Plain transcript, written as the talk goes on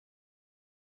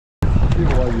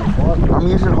I'm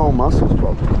using whole muscles,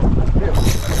 Bob.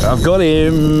 I've got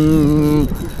him.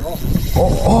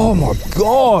 Oh my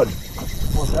God.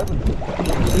 What's happened?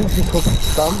 He's just hooked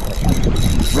thumb.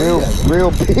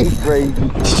 Real big,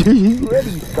 Reedy.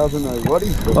 Reedy doesn't know what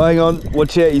he's doing. Hang on,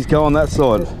 watch out, he's going that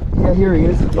side. Yeah, here he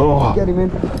is. Oh. Get him in.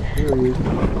 Here he is.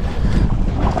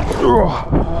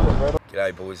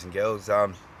 G'day boys and girls.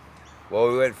 Well,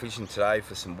 we went fishing today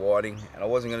for some whiting, and I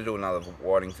wasn't going to do another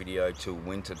whiting video till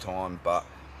winter time, but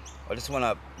I just want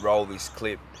to roll this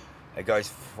clip. It goes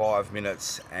 5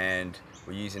 minutes and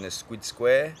we're using a squid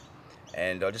square,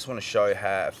 and I just want to show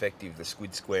how effective the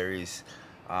squid square is.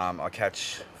 I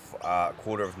catch a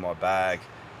quarter of my bag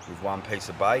with one piece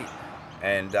of bait,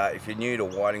 and if you're new to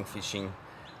whiting fishing,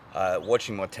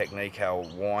 watching my technique, how I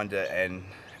wind it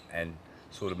and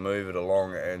sort of move it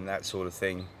along and that sort of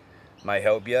thing may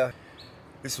help you.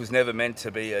 This was never meant to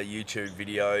be a YouTube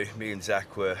video. Me and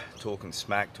Zach were talking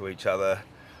smack to each other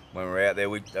when we're out there.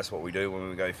 That's what we do when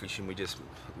we go fishing. We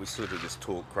sort of just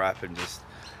talk crap and just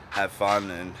have fun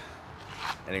and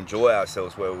enjoy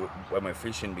ourselves when we're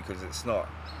fishing, because it's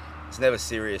never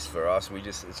serious for us.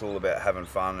 It's all about having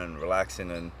fun and relaxing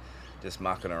and just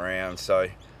mucking around. So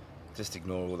just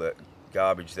ignore all that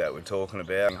garbage that we're talking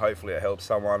about. And hopefully it helps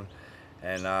someone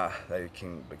and they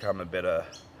can become a better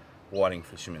whiting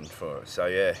fisherman for it. So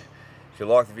yeah, if you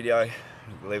like the video,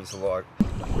 leave us a like.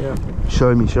 Yeah.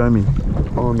 Show me.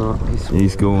 Oh no,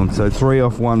 he's gone. So 3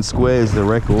 off 1 square is the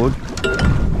record.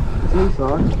 He's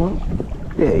nice one.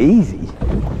 Yeah, easy.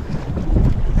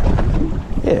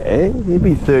 Yeah, he'd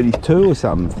be 32 or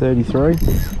something, 33.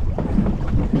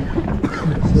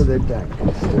 So they're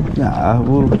dank. Nah,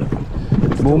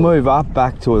 we'll move up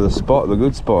back to the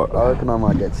good spot. I reckon I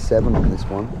might get 7 on this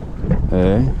one.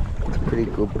 Yeah. It's a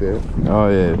pretty good bit. Oh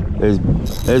yeah,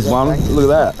 there's one. Look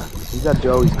at that. Is that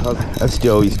Joey's cousin? That's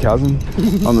Joey's cousin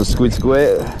on the squid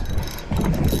square.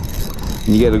 And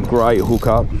you get a great hook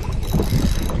up.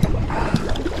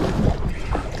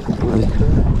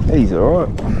 He's alright.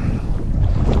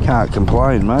 Can't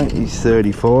complain, mate. He's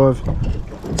 35.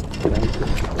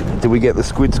 Did we get the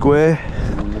squid square?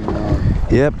 No.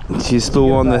 Yep, she's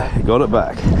still on the... Got it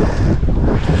back.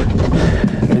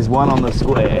 There's one on the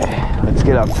square. Let's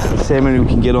get up. Let's see how many we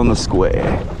can get on the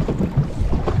square.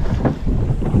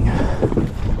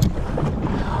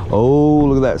 Oh,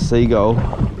 look at that seagull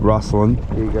rustling.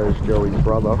 Here goes Joey's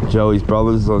brother. Joey's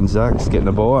brother's on Zach's getting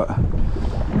a bite.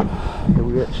 Here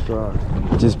we get struck.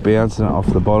 Just bouncing it off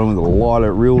the bottom with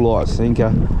a real light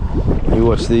sinker. You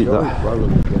watch the...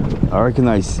 I reckon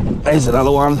there's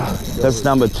another one. That's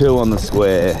number 2 on the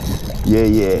square.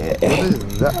 Yeah. What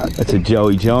is that? That's a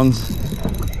Joey Johns.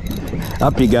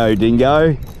 Up you go,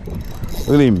 dingo.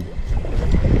 Look at him.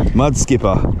 Mud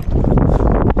skipper.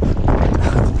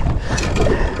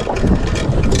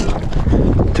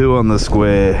 Two on the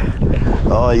square.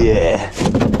 Oh yeah.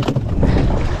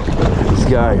 Let's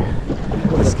go.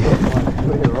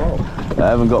 I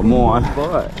haven't got mine.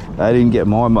 I didn't get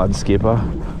my mud skipper.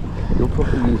 You're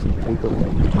probably using pickle.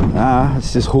 Nah,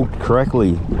 it's just hooked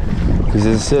correctly. Because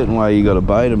there's a certain way you got to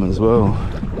bait them as well.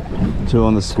 2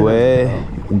 on the square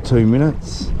in 2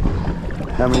 minutes.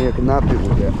 How many can that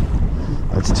people get?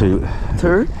 That's 2.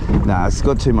 2? Nah, it's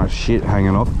got too much shit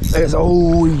hanging off.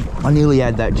 Oh, I nearly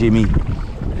had that, Jimmy.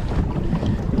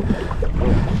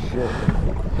 Oh,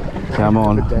 shit. Come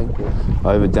on.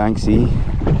 Over Danksy.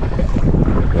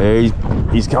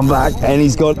 He's come back and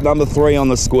he's got number 3 on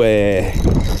the square.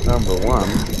 Number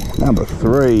 1. Number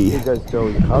 3. Here goes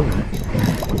Joey's cousin.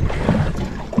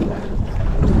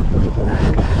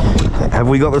 Have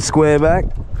we got the square back?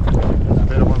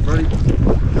 Better one,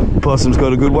 Freddie. Possum's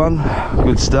got a good one.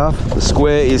 Good stuff. The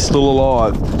square is still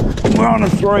alive. We're on a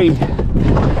 3.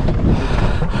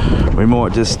 We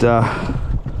might just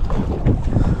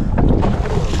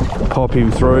pop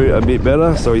him through a bit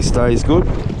better so he stays good.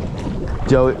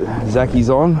 Zacky's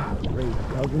on.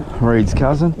 Reed's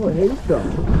cousin. What he's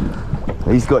done?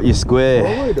 He's got your square.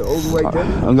 All the way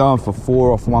down. I'm going for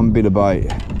 4 off 1 bit of bait.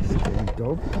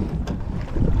 Dog.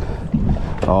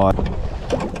 Oh,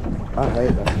 I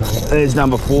hate that. there's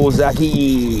number 4,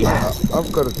 Zacky.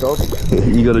 I've got a dog.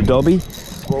 You got a dobby?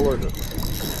 Swallowed it.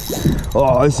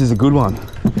 Oh, this is a good one.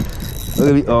 Look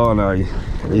at it. Oh no.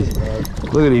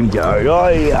 Look at him go. Oh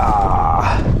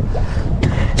yeah.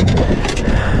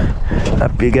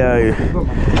 Up you go.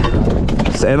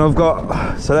 And I've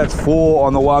got, so that's 4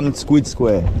 on the 1 squid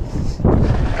square.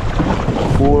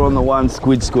 4 on the 1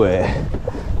 squid square.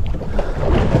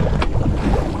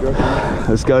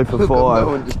 Let's go for 5.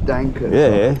 And just dank it.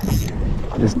 Yeah.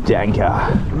 Just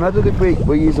janker. Imagine if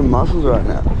we're using muscles right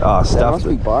now. Oh, They stuff. must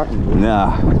be biting.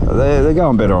 Nah, they're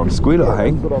going better on squid, I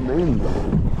think. That's what I mean.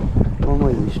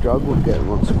 Normally we struggle to get them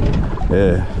on squid.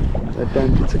 Yeah. They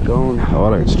don't get to going. Oh, I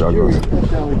don't struggle. That's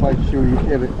the only bait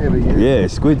Chewy ever used. Yeah,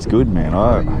 squid's good, man.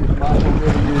 Never used muscle,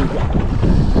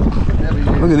 never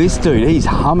used. Look at this dude, he's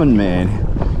humming, man.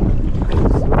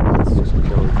 It's just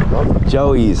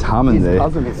Joey is humming His there.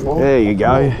 cousin is long. There you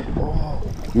go.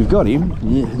 You've got him.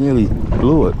 You nearly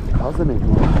blew it. Cousin is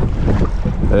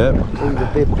long. Yep. He's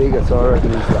a bit bigger, so I reckon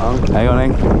he's the uncle. Hang on,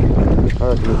 Hank. I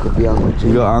reckon he could be Uncle G.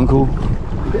 You got uncle?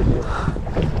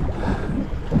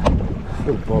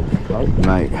 Little Bob's coat.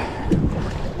 Mate.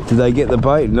 Did they get the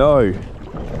bait? No.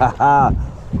 Haha.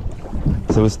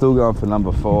 So we're still going for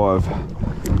number 5.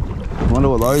 I wonder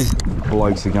what those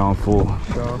blokes are going for.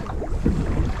 Sure.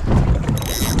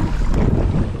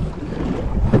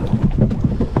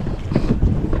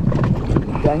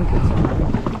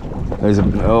 There's a,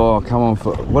 oh, come on,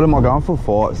 for, what am I going for?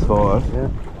 5, it's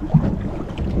 5.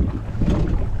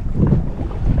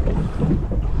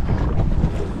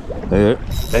 Yeah.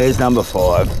 There's number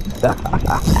 5.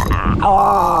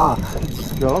 Oh!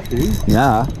 Got you?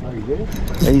 Nah, Oh, you get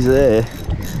it? he's there.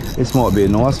 This might be a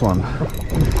nice one.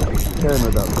 Turn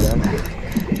it up,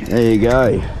 Dan. There you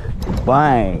go.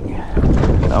 Bang.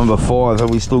 Number 5, have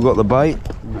we still got the bait?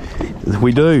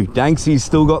 We do. Danksy's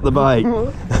still got the bait.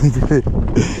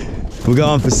 We're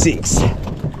going for 6.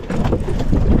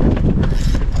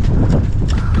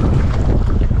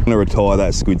 I'm gonna retire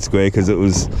that squid square because it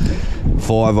was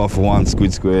 5 off 1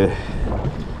 squid square.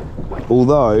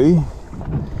 Although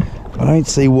I don't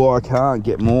see why I can't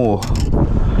get more,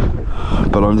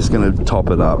 but I'm just gonna top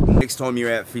it up. Next time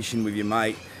you're out fishing with your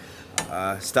mate,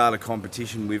 start a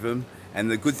competition with them. And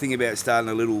the good thing about starting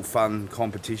a little fun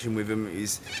competition with them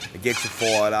is it gets you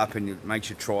fired up and it makes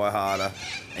you try harder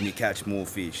and you catch more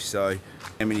fish. So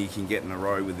how many you can get in a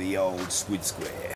row with the old squid square.